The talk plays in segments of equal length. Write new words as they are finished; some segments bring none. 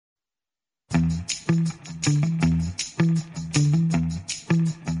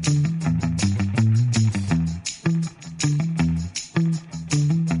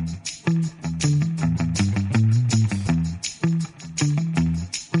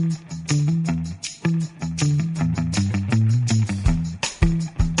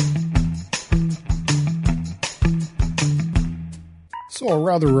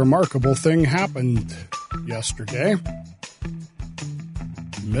rather remarkable thing happened yesterday.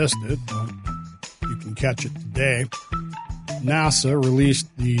 Missed it, but you can catch it today. NASA released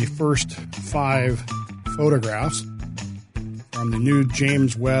the first 5 photographs from the new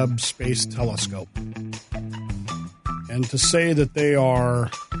James Webb Space Telescope. And to say that they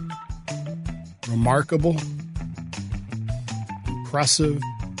are remarkable, impressive,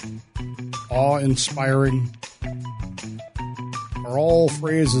 awe-inspiring, are all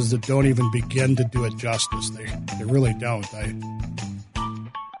phrases that don't even begin to do it justice. They really don't. I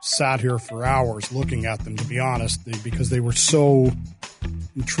sat here for hours looking at them, to be honest, because they were so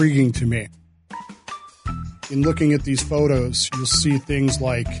intriguing to me. In looking at these photos, you'll see things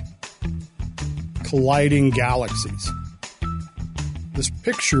like colliding galaxies. This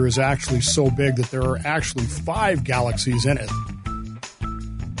picture is actually so big that there are actually 5 galaxies in it,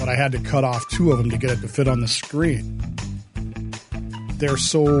 but I had to cut off 2 of them to get it to fit on the screen. They're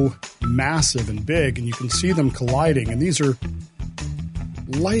so massive and big, and you can see them colliding, and these are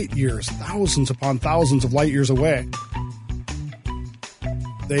light years, thousands upon thousands of light years away.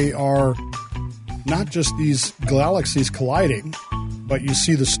 They are not just these galaxies colliding, but you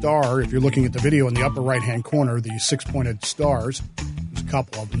see the star, if you're looking at the video in the upper right-hand corner, the 6-pointed stars. There's a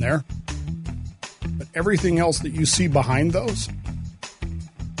couple of them there. But everything else that you see behind those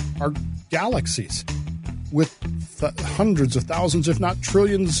are galaxies with hundreds of thousands, if not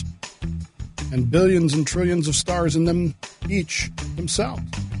trillions and billions and trillions of stars in them each themselves.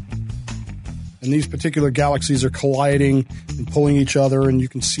 And these particular galaxies are colliding and pulling each other, and you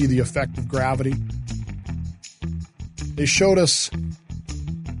can see the effect of gravity. They showed us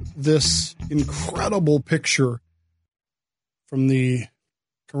this incredible picture from the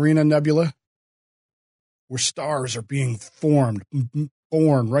Carina Nebula, where stars are being born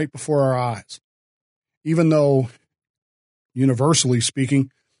right before our eyes. Even though, universally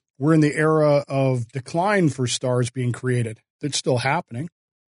speaking, we're in the era of decline for stars being created. It's still happening.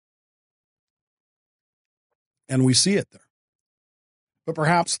 And we see it there. But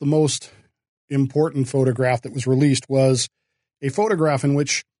perhaps the most important photograph that was released was a photograph in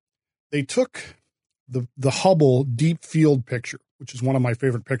which they took the Hubble Deep Field picture, which is one of my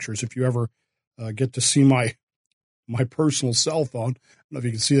favorite pictures. If you ever get to see my personal cell phone, I don't know if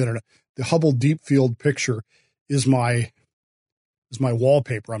you can see that or not. The Hubble Deep Field picture is my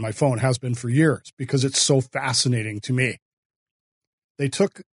wallpaper on my phone, has been for years, because it's so fascinating to me. They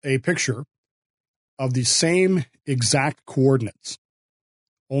took a picture of the same exact coordinates,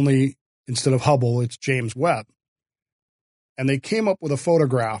 only instead of Hubble, it's James Webb. And they came up with a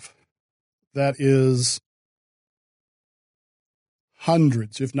photograph that is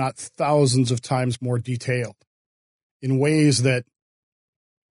hundreds, if not thousands of times more detailed in ways that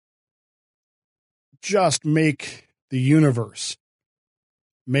just make the universe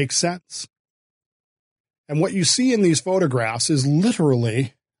make sense. And what you see in these photographs is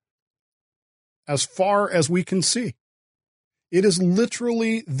literally as far as we can see. It is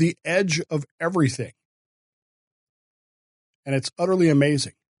literally the edge of everything. And it's utterly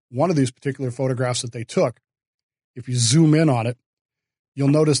amazing. One of these particular photographs that they took, if you zoom in on it, you'll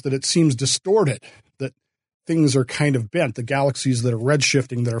notice that it seems distorted, that things are kind of bent. The galaxies that are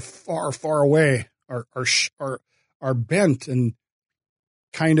redshifting, that are far, far away, are bent and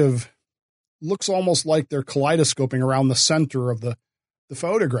kind of looks almost like they're kaleidoscoping around the center of the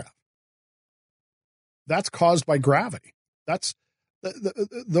photograph. That's caused by gravity. That's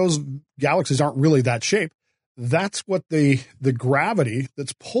those galaxies aren't really that shape. That's what the gravity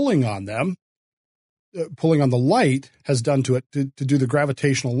that's pulling on them, pulling on the light, has done to it to do the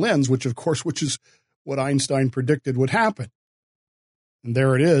gravitational lens, which is what Einstein predicted would happen. And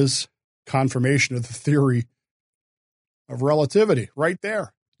there it is, confirmation of the theory of relativity right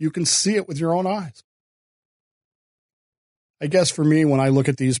there. You can see it with your own eyes. I guess for me, when I look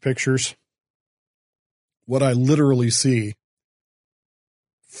at these pictures, what I literally see,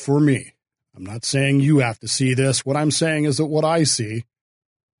 for me, I'm not saying you have to see this. What I'm saying is that what I see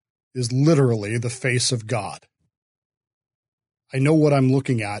is literally the face of God. I know what I'm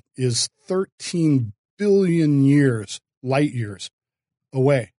looking at is 13 billion years, light years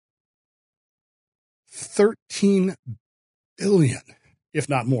away. 13 billion, if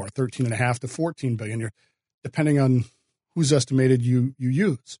not more, 13 and a half to 14 billion, depending on whose estimated you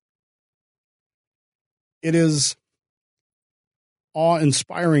use. It is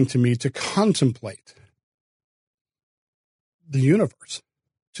awe-inspiring to me to contemplate the universe,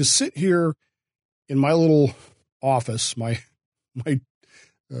 to sit here in my little office. I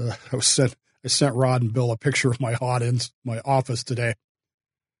sent Rod and Bill a picture of my office today,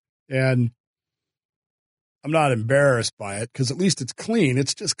 and I'm not embarrassed by it because at least it's clean.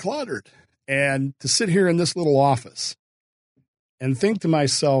 It's just cluttered. And to sit here in this little office and think to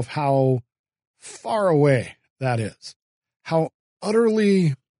myself how far away that is, how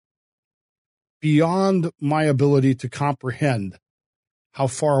utterly beyond my ability to comprehend how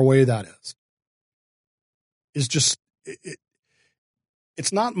far away that is just,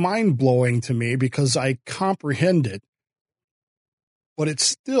 it's not mind-blowing to me because I comprehend it, but it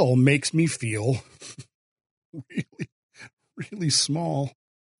still makes me feel really, really small.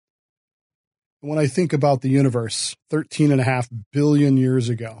 When I think about the universe 13.5 billion years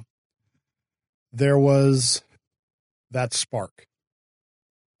ago, there was that spark.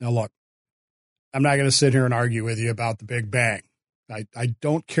 Now, look, I'm not going to sit here and argue with you about the Big Bang. I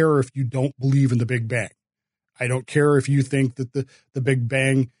don't care if you don't believe in the Big Bang. I don't care if you think that the Big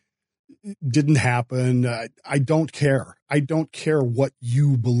Bang didn't happen. I don't care. I don't care what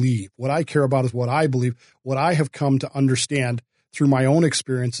you believe. What I care about is what I believe, what I have come to understand through my own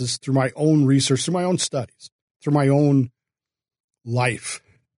experiences, through my own research, through my own studies, through my own life.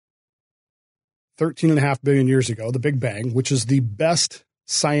 13.5 billion years ago, the Big Bang, which is the best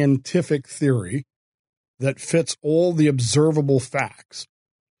scientific theory that fits all the observable facts.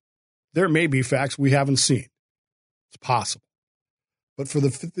 There may be facts we haven't seen. It's possible. But for the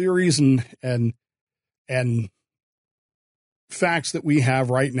theories and facts that we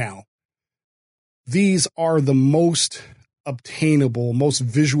have right now, these are the most obtainable, most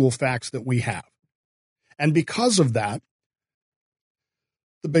visual facts that we have. And because of that,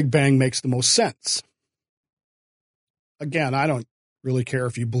 the Big Bang makes the most sense. Again, I don't really care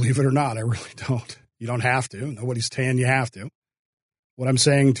if you believe it or not. I really don't. You don't have to. Nobody's saying you have to. What I'm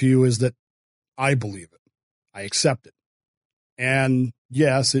saying to you is that I believe it. I accept it. And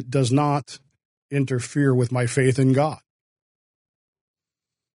yes, it does not interfere with my faith in God.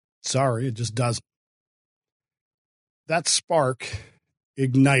 Sorry, it just doesn't. That spark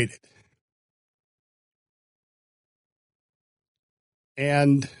ignited.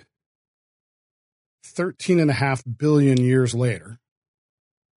 And 13.5 billion years later,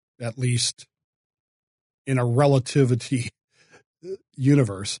 at least in a relativity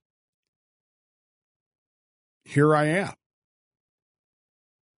universe, here I am.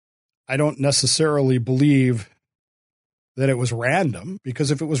 I don't necessarily believe that it was random,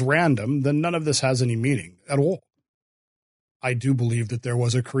 because if it was random, then none of this has any meaning at all. I do believe that there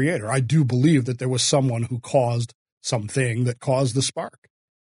was a creator. I do believe that there was someone who caused something that caused the spark.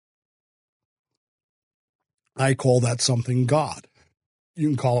 I call that something God. You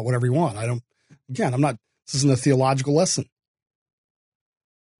can call it whatever you want. This isn't a theological lesson.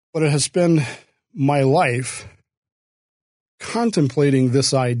 But it has been my life contemplating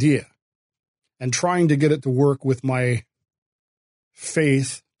this idea and trying to get it to work with my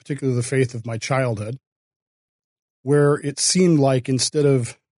faith, particularly the faith of my childhood, where it seemed like instead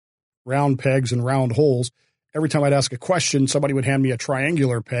of round pegs and round holes, every time I'd ask a question, somebody would hand me a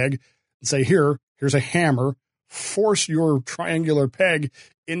triangular peg and say, here's a hammer, force your triangular peg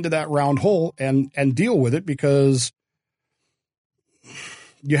into that round hole and deal with it because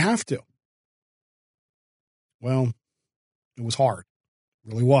you have to. Well, it was hard.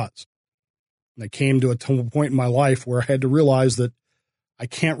 It really was. And I came to a point in my life where I had to realize that I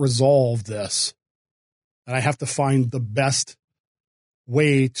can't resolve this. And I have to find the best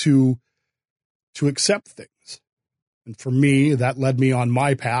way to accept things. And for me, that led me on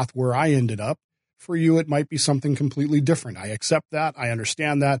my path where I ended up. For you, it might be something completely different. I accept that. I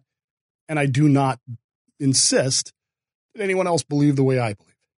understand that. And I do not insist that anyone else believe the way I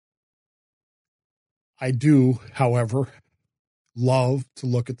believe. I do, however, love to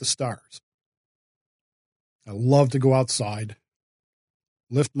look at the stars. I love to go outside,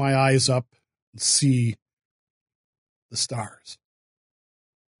 lift my eyes up, and see the stars.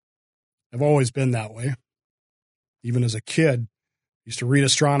 I've always been that way. Even as a kid, I used to read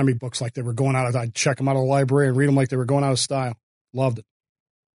astronomy books like they were going out. I'd check them out of the library and read them like they were going out of style. Loved it.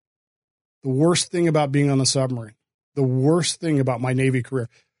 The worst thing about being on the submarine, the worst thing about my Navy career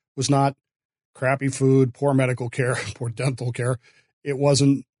was not crappy food, poor medical care, poor dental care. It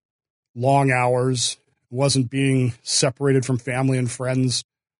wasn't long hours. It wasn't being separated from family and friends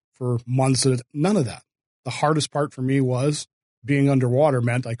for months. None of that. The hardest part for me was being underwater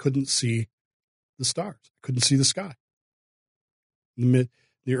meant I couldn't see the stars. I couldn't see the sky. In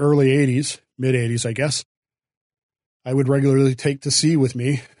the early 80s, mid 80s, I guess, I would regularly take to sea with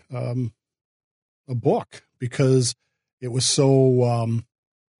me a book because it was so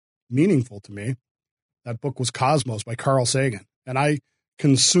meaningful to me. That book was Cosmos by Carl Sagan, and I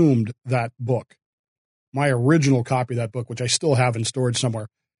consumed that book. My original copy of that book, which I still have in storage somewhere,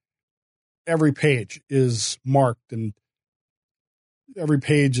 every page is marked and every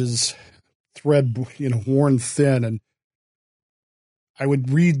page is thread, worn thin. And I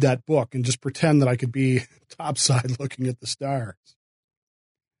would read that book and just pretend that I could be topside looking at the stars.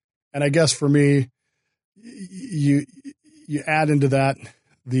 And I guess for me, you add into that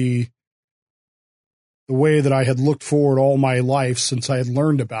the way that I had looked forward all my life since I had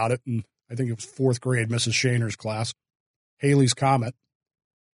learned about it, and I think it was fourth grade, Mrs. Shaner's class, Halley's Comet.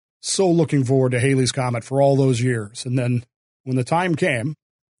 So looking forward to Halley's Comet for all those years. And then when the time came,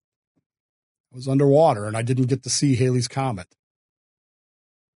 I was underwater and I didn't get to see Halley's Comet.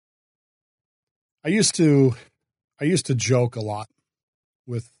 I used to joke a lot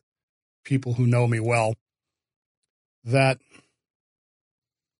with people who know me well that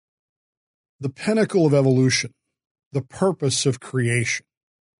the pinnacle of evolution, the purpose of creation,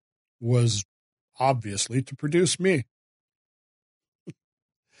 was obviously to produce me.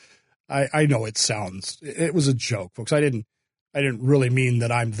 I know it was a joke, folks. I didn't really mean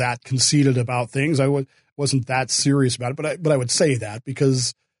that I'm that conceited about things. I wasn't that serious about it, but I would say that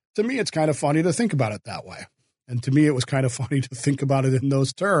because to me it's kind of funny to think about it that way. And to me it was kind of funny to think about it in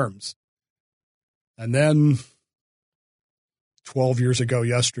those terms. And then 12 years ago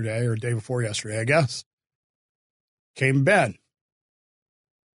yesterday, or day before yesterday, I guess, came Ben.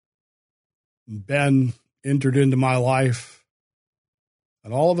 Ben entered into my life,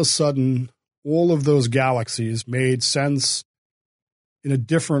 and all of a sudden, all of those galaxies made sense in a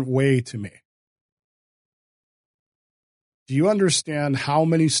different way to me. Do you understand how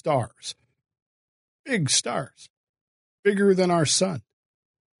many stars, big stars, bigger than our sun,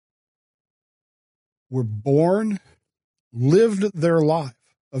 were born, lived their life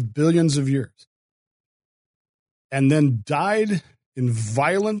of billions of years, and then died in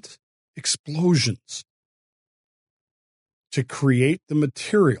violent explosions to create the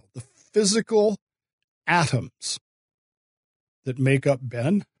material, the physical atoms that make up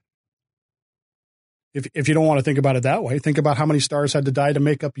Ben? If you don't want to think about it that way, think about how many stars had to die to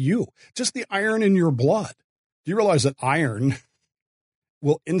make up you. Just the iron in your blood. Do you realize that iron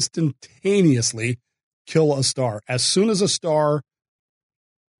will instantaneously kill a star? As soon as a star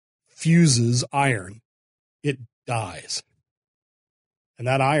fuses iron, it dies. And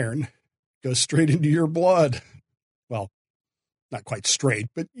that iron goes straight into your blood. Well, not quite straight,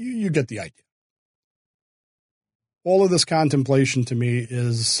 but you get the idea. All of this contemplation to me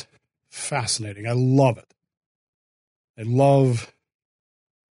is fascinating. I love it. I love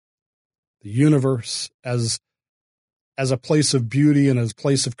the universe as a place of beauty and as a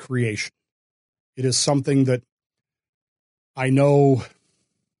place of creation. It is something that I know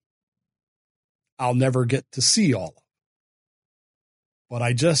I'll never get to see all of. But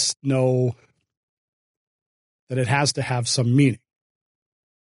I just know that it has to have some meaning.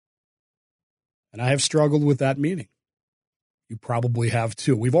 And I have struggled with that meaning. You probably have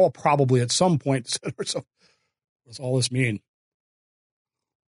too. We've all probably at some point said, what does all this mean?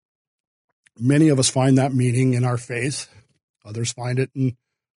 Many of us find that meaning in our faith. Others find it in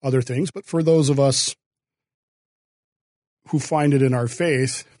other things. But for those of us who find it in our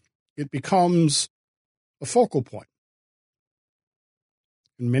faith, it becomes a focal point.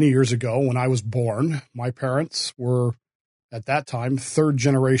 And many years ago, when I was born, my parents were, at that time,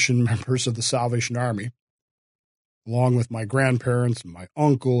 third-generation members of the Salvation Army, along with my grandparents and my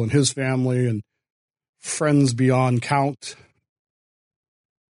uncle and his family and friends beyond count.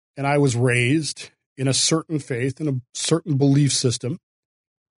 And I was raised in a certain faith, in a certain belief system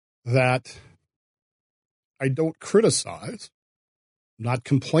that I don't criticize, not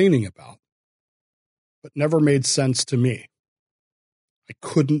complaining about, but never made sense to me. I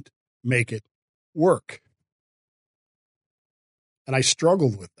couldn't make it work. And I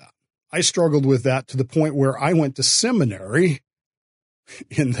struggled with that. I struggled with that to the point where I went to seminary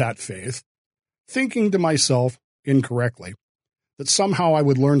in that faith, thinking to myself incorrectly that somehow I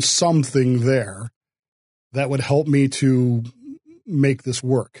would learn something there that would help me to make this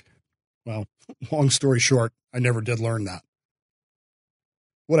work. Well, long story short, I never did learn that.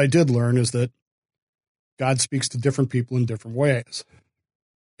 What I did learn is that God speaks to different people in different ways.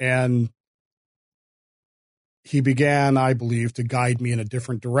 And he began, I believe, to guide me in a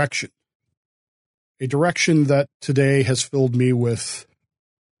different direction. A direction that today has filled me with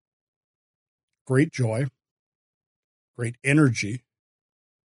great joy, great energy,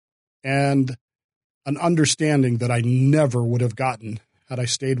 and an understanding that I never would have gotten had I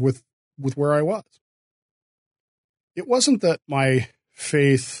stayed with where I was. It wasn't that my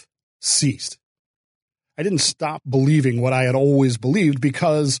faith ceased. I didn't stop believing what I had always believed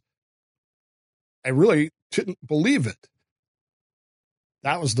because I really didn't believe it.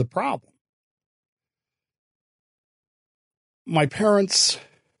 That was the problem. My parents,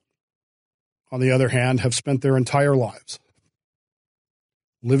 on the other hand, have spent their entire lives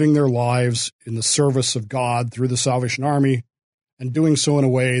living their lives in the service of God through the Salvation Army and doing so in a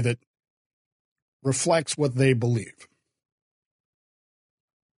way that reflects what they believe.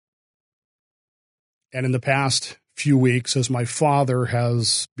 And in the past few weeks, as my father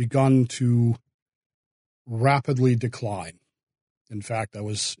has begun to rapidly decline. In fact, I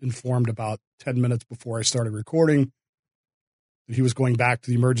was informed about 10 minutes before I started recording that he was going back to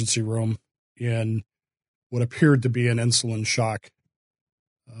the emergency room in what appeared to be an insulin shock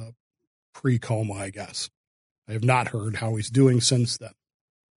pre-coma, I guess. I have not heard how he's doing since then.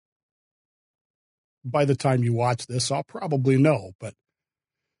 By the time you watch this, I'll probably know, but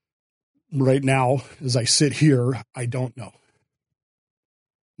right now, as I sit here, I don't know.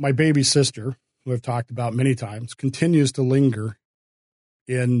 My baby sister, who I've talked about many times, continues to linger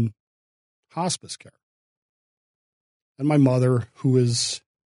in hospice care. And my mother, who is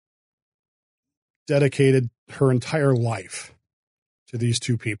dedicated her entire life to these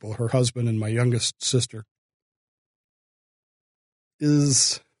two people, her husband and my youngest sister,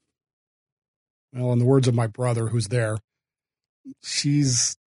 is, well, in the words of my brother who's there,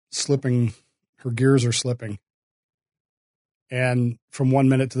 she's slipping, her gears are slipping. And from one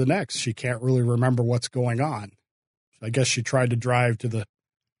minute to the next, she can't really remember what's going on. I guess she tried to drive to the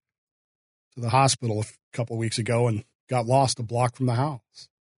hospital a couple of weeks ago and got lost a block from the house.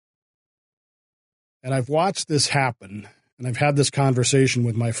 And I've watched this happen, and I've had this conversation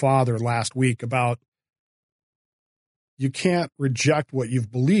with my father last week about you can't reject what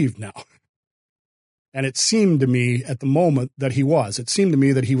you've believed now. And it seemed to me at the moment that he was. It seemed to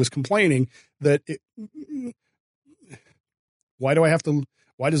me that he was complaining that why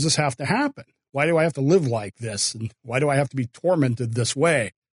does this have to happen? Why do I have to live like this? And why do I have to be tormented this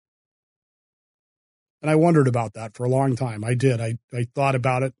way? And I wondered about that for a long time. I did. I thought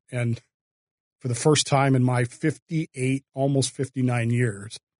about it. And for the first time in my 58, almost 59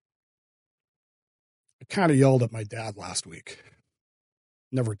 years, I kind of yelled at my dad last week.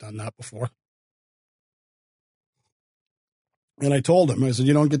 Never done that before. And I told him, I said,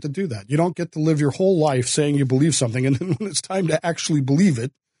 you don't get to do that. You don't get to live your whole life saying you believe something. And then when it's time to actually believe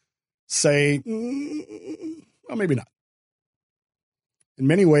it, say, well, maybe not. In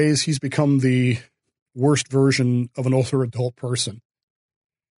many ways, he's become the worst version of an older adult person.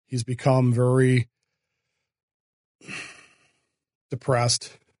 He's become very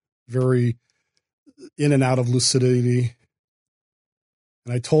depressed, very in and out of lucidity.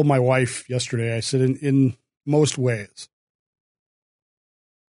 And I told my wife yesterday, I said, in most ways,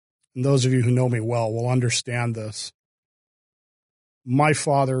 and those of you who know me well will understand this, my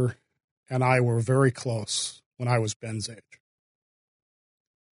father and I were very close when I was Ben's age.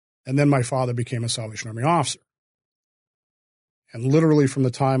 And then my father became a Salvation Army officer. And literally from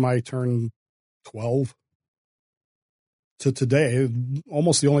the time I turned 12 to today,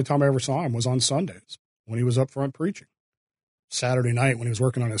 almost the only time I ever saw him was on Sundays when he was up front preaching. Saturday night when he was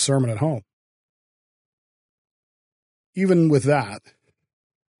working on his sermon at home. Even with that,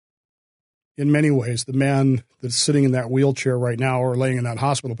 in many ways, the man that's sitting in that wheelchair right now or laying in that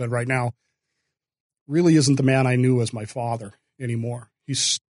hospital bed right now really isn't the man I knew as my father anymore.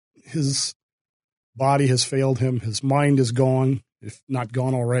 His body has failed him. His mind is gone, if not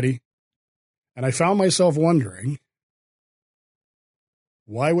gone already. And I found myself wondering,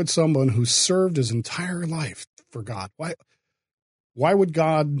 why would someone who served his entire life for God, why would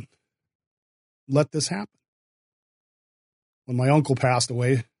God let this happen? When my uncle passed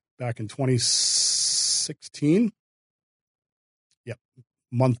away back in 2016,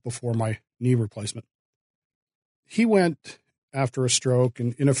 month before my knee replacement, he went after a stroke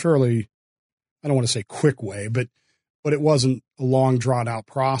and in a fairly, I don't want to say quick way, but it wasn't a long drawn out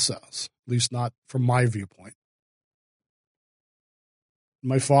process, at least not from my viewpoint.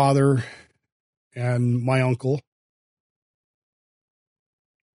 My father and my uncle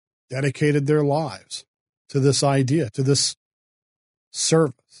dedicated their lives to this idea, to this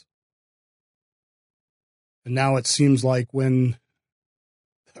service. And now it seems like when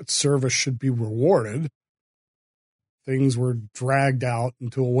that service should be rewarded, things were dragged out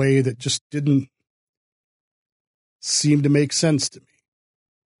into a way that just didn't seem to make sense to me.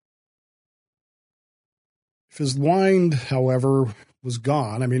 If his mind, however, was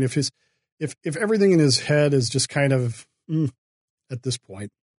gone, I mean, if everything in his head is just kind of at this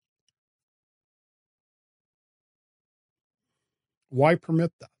point, why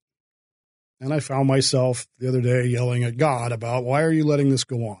permit that? And I found myself the other day yelling at God about, why are you letting this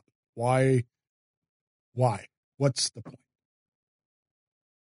go on? Why? What's the point?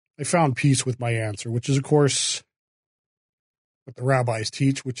 I found peace with my answer, which is, of course, what the rabbis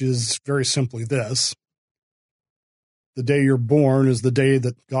teach, which is very simply this: the day you're born is the day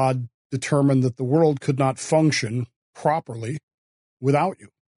that God determined that the world could not function properly without you.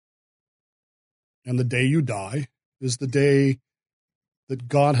 And the day you die is the day that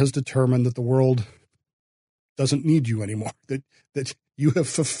God has determined that the world doesn't need you anymore, that you have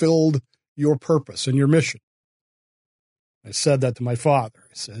fulfilled your purpose and your mission. I said that to my father.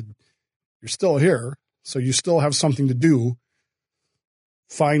 I said, you're still here, so you still have something to do.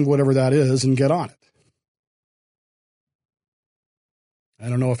 Find whatever that is and get on it. I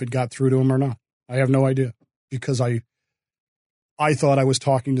don't know if it got through to him or not. I have no idea, because I thought I was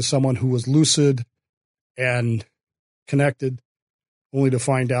talking to someone who was lucid and connected, only to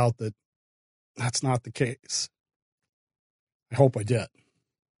find out that that's not the case. I hope I did.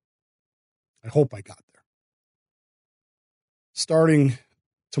 I hope I got there. Starting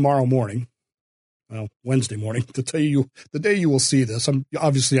tomorrow morning, well, Wednesday morning, to tell you the day you will see this, I'm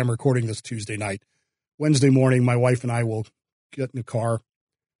recording this Tuesday night. Wednesday morning, my wife and I will get in the car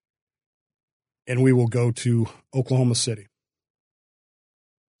and we will go to Oklahoma City,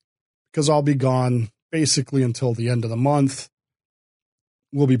 because I'll be gone basically until the end of the month.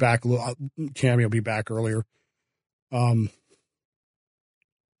 We'll be back a little. Cammie will be back earlier.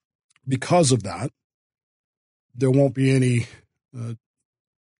 Because of that, there won't be any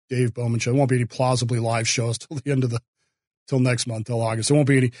Dave Bowman show. There won't be any Plausibly Live shows till next month, till August. There won't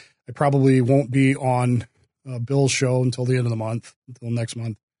be any. I probably won't be on Bill's show until the end of the month, until next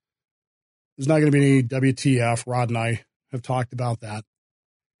month. There's not going to be any WTF. Rod and I have talked about that.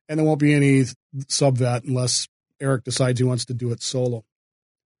 And there won't be any Subvet unless Eric decides he wants to do it solo.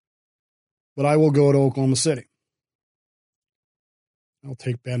 But I will go to Oklahoma City. I'll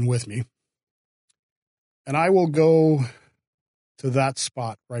take Ben with me. And I will go to that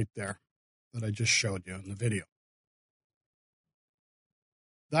spot right there that I just showed you in the video.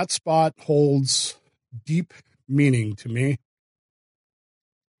 That spot holds deep meaning to me.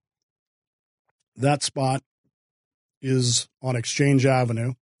 That spot is on Exchange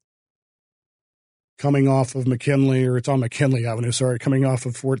Avenue, coming off of McKinley, or it's on McKinley Avenue, coming off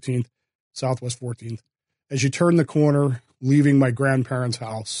of 14th, Southwest 14th. As you turn the corner, leaving my grandparents'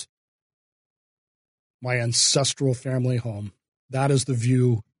 house, my ancestral family home, that is the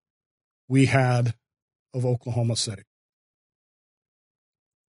view we had of Oklahoma City.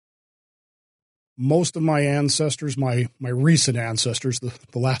 Most of my ancestors, my recent ancestors, the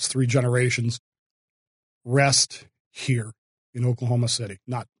last three generations, rest here in Oklahoma City.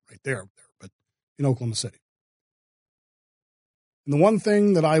 Not right there, but in Oklahoma City. And the one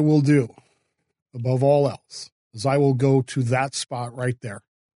thing that I will do above all else is I will go to that spot right there,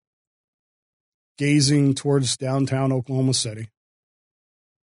 gazing towards downtown Oklahoma City.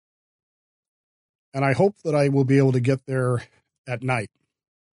 And I hope that I will be able to get there at night.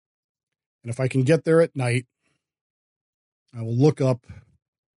 And if I can get there at night, I will look up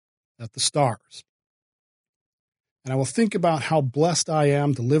at the stars. And I will think about how blessed I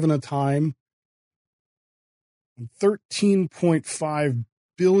am to live in a time in 13.5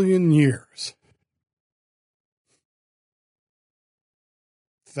 billion years,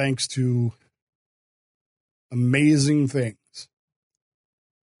 thanks to amazing things.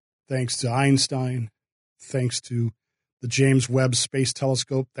 Thanks to Einstein, thanks to the James Webb Space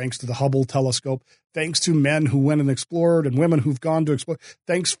Telescope, thanks to the Hubble Telescope, thanks to men who went and explored and women who've gone to explore,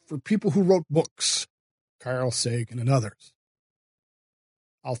 thanks for people who wrote books, Carl Sagan and others.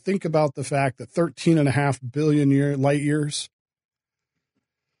 I'll think about the fact that 13.5 billion light years,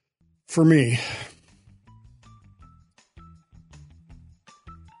 for me,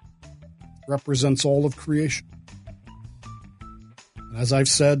 represents all of creation. And as I've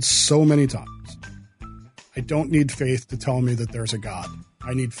said so many times, I don't need faith to tell me that there's a God.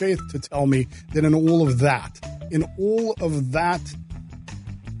 I need faith to tell me that in all of that,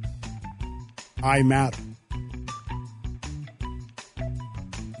 I matter.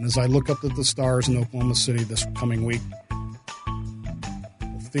 And as I look up at the stars in Oklahoma City this coming week,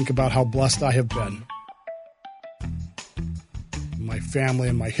 I'll think about how blessed I have been. My family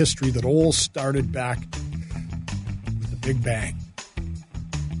and my history that all started back with the Big Bang.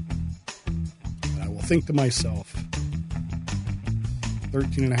 And I will think to myself,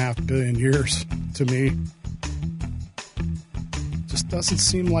 13.5 billion years to me just doesn't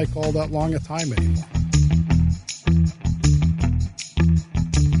seem like all that long a time anymore.